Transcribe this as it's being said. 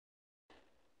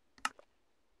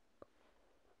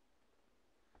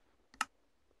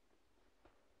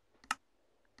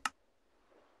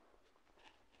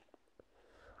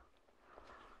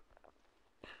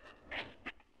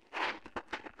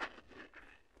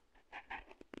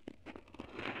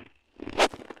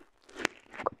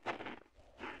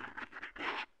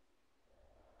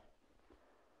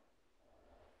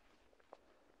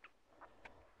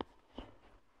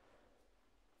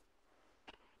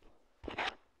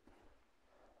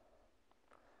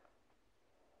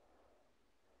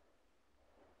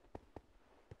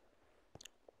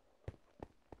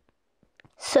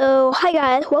So hi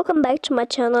guys, welcome back to my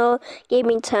channel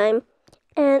Gaming Time,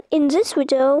 and in this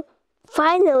video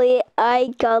finally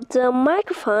I got the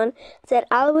microphone that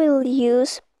I will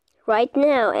use right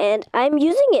now, and I'm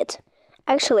using it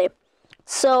actually.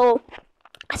 So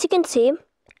as you can see,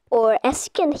 or as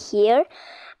you can hear,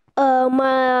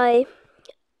 my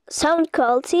sound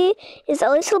quality is a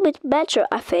little bit better,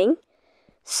 I think.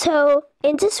 So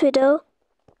in this video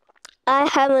I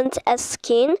haven't a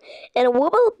skin, and we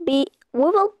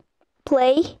will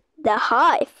play the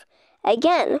Hive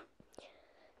again.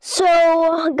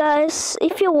 So guys,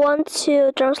 if you want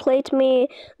to translate me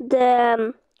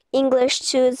the English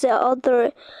to the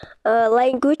other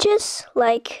languages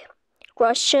like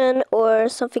Russian or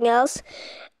something else,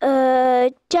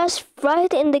 just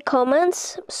write in the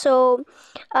comments so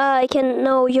I can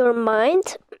know your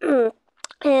mind.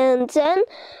 And then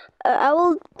I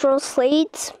will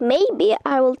translate, maybe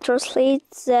I will translate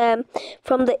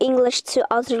from the English to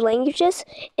other languages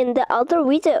in the other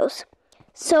videos.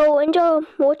 So enjoy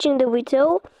watching the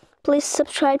video. Please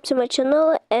subscribe to my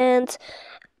channel and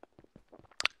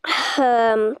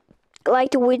like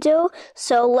the video.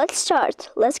 So let's start.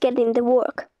 Let's get in the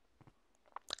work.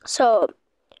 So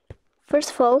first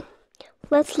of all,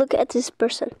 let's look at this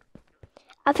person.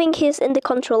 I think he's in the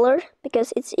controller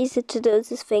because it's easy to do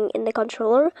this thing in the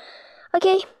controller.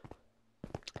 Okay,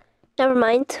 never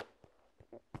mind.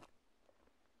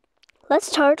 Let's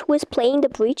start with playing the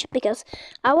bridge because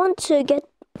I want to get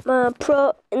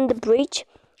pro in the bridge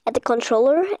at the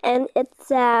controller, and it's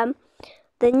the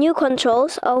new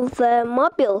controls of the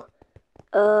mobile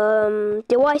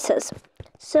devices.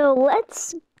 So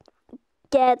let's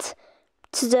get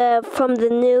to from the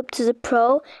noob to the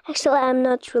pro. Actually, I'm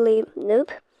not really noob.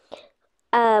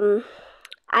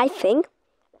 I think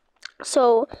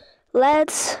so.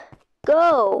 Let's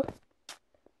go.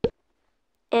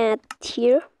 And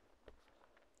here.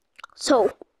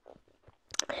 So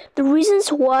the reasons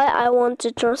why I want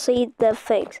to translate the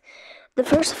things. The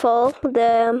first of all,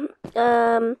 the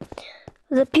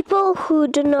people who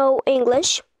don't know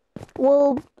English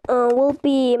will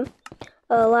be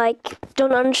like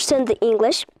don't understand the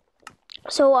English,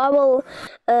 so I will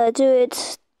do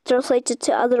it translated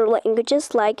to other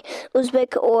languages like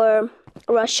Uzbek or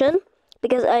Russian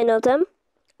because I know them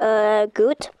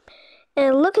good.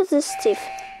 And look at this Steve.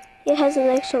 He hasn't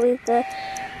actually the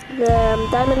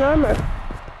diamond armor,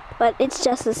 but it's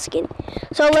just a skin.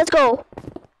 So let's go.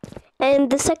 And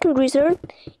the second reason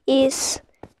is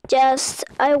just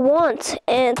I want,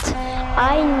 and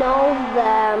I know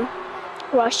the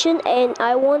Russian and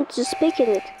I want to speak in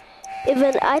it.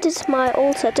 Even I did my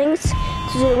old settings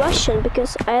to the Russian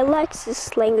because I like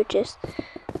these languages.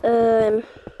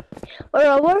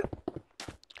 Moreover,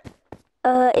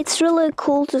 it's really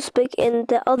cool to speak in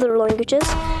the other languages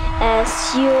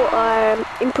as you are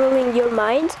improving your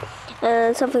mind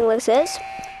and something like this.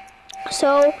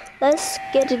 So let's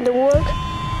get in the work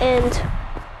and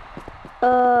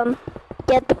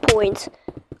get the points.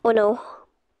 Oh no.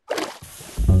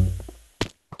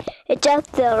 It's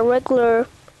just the regular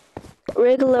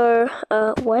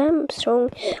why I'm throwing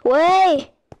why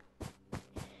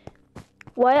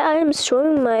I'm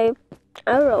throwing my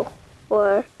arrow,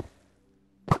 or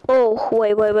oh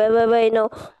wait no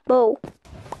bow.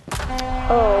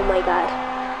 Oh my god.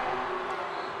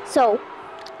 So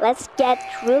let's get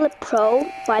really pro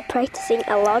by practicing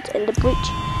a lot in the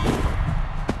bridge.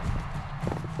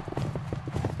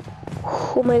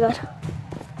 Oh my god.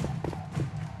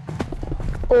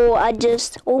 Oh, I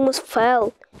just almost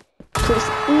fell. Please.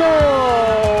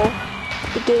 No!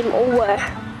 The game over.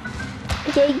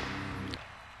 Okay.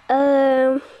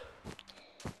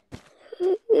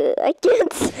 I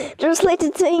can't translate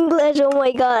it to English, oh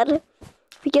my god.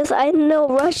 Because I know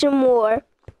Russian more.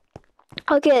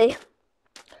 Okay.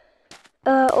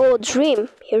 Oh, dream.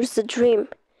 Here's the dream.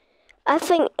 I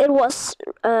think it was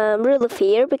really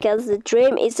fair because the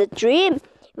dream is a dream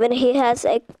when he has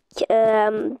a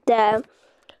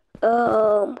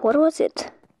what was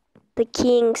it? The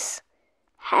king's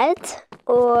head,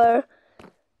 or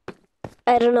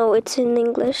I don't know. It's in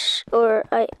English, or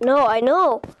I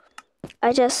know.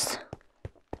 I just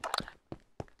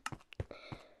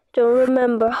don't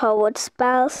remember how it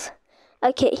spells.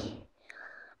 Okay,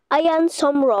 Ian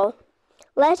Somro.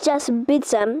 Let's just beat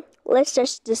them. Let's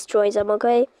just destroy them.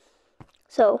 Okay.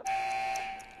 So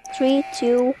 3,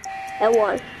 2, and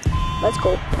 1. Let's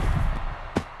go.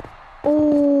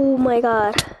 Oh my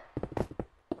god.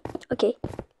 Okay.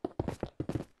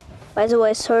 By the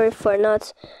way, sorry for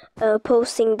not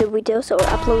posting the videos or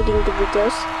uploading the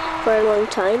videos for a long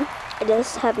time. I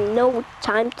just have no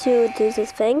time to do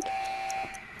this thing.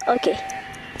 Okay.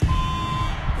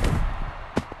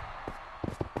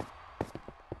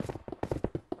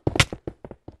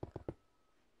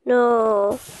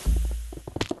 No.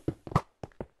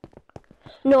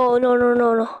 No, no, no,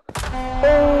 no, no.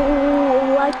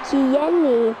 Oh, lucky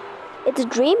Yanni. It's a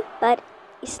dream, but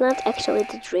it's not actually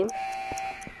the dream.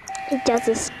 It's just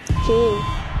a skin.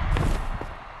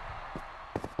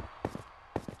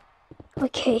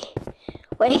 Okay.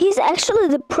 Wait, he's actually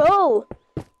the pro.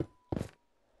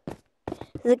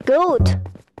 The goat.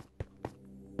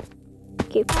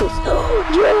 Okay, please.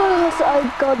 Yes,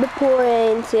 I got the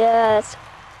point. Yes.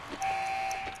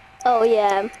 Oh,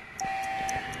 yeah.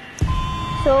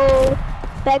 So,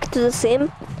 back to the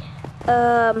sim.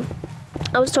 I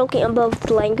was talking about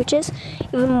the languages.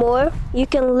 Even more, you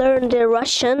can learn the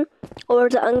Russian or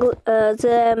the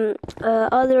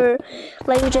other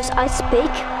languages I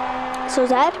speak, so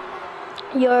that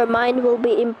your mind will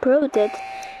be improved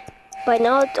by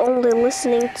not only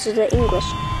listening to the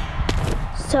English.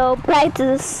 So back to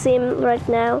the sim right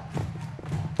now.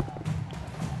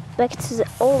 Back to the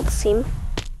old sim.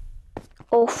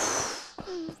 Oh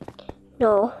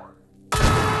no.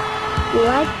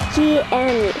 Lucky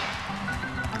Annie.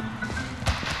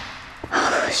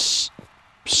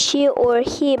 She or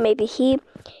he, maybe he,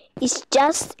 is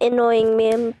just annoying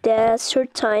me the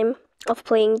third time of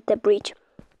playing the bridge.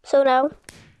 So now,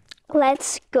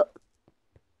 let's go.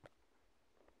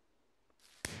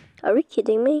 Are you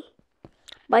kidding me?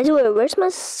 By the way, where's my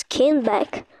skin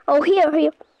back? Oh,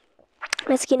 here.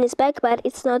 My skin is back, but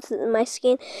it's not my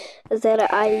skin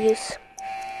that I use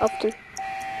often.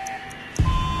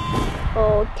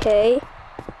 Okay.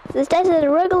 This is a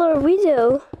regular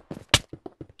video.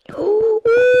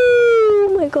 Oh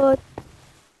my god.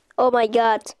 Oh my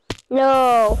god.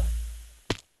 No.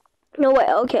 No way.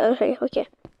 Okay. Okay.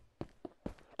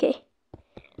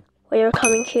 Well, you're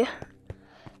coming here.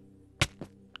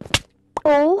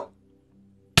 Oh.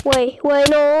 Wait,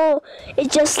 no.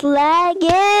 It's just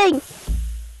lagging.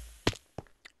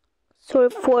 Sorry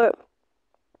for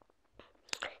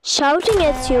shouting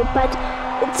at you, but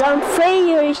it's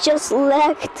unfair. It's just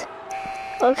lagged.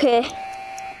 Okay.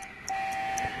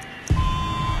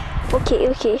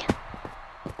 Okay.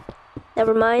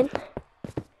 Never mind.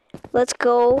 Let's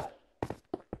go.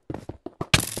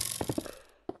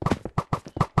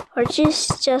 Are you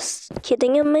just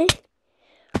kidding on me?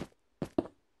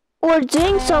 Or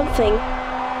doing something?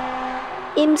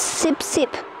 I'm sip.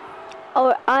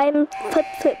 Or I'm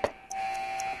flip.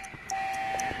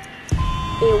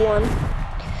 A1.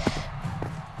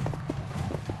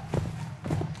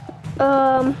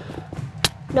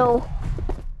 No.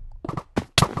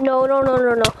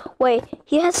 No. Wait,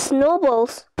 he has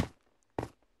snowballs.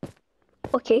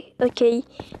 Okay.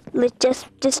 Let's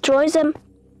just destroy them.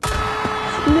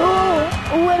 No!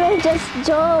 When I just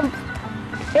jumped,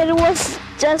 it was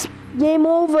just game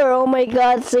over. Oh my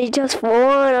god, they just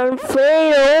won.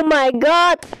 Unfair. Oh my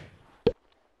god.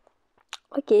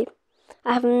 Okay,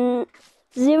 I have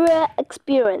zero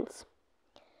experience.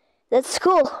 That's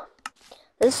cool.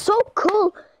 That's so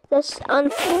cool. That's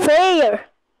unfair.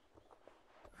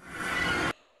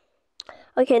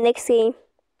 Okay, next game.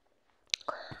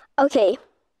 Okay,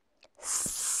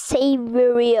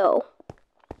 Saverio.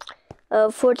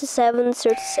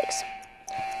 47-36.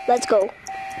 Let's go.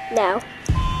 Now,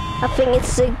 I think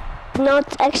it's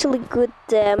not actually good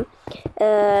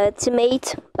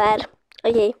teammate, but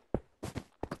okay.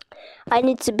 I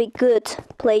need to be good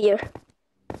player.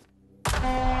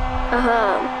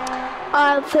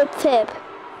 Flip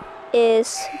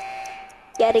is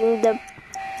getting the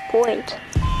point.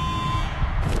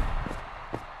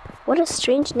 What a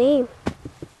strange name.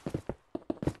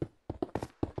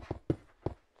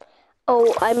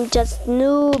 Oh, I'm just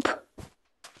noob.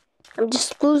 I'm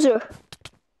just loser.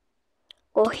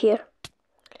 Go here.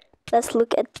 Let's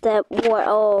look at the war.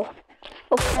 Oh,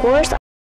 of course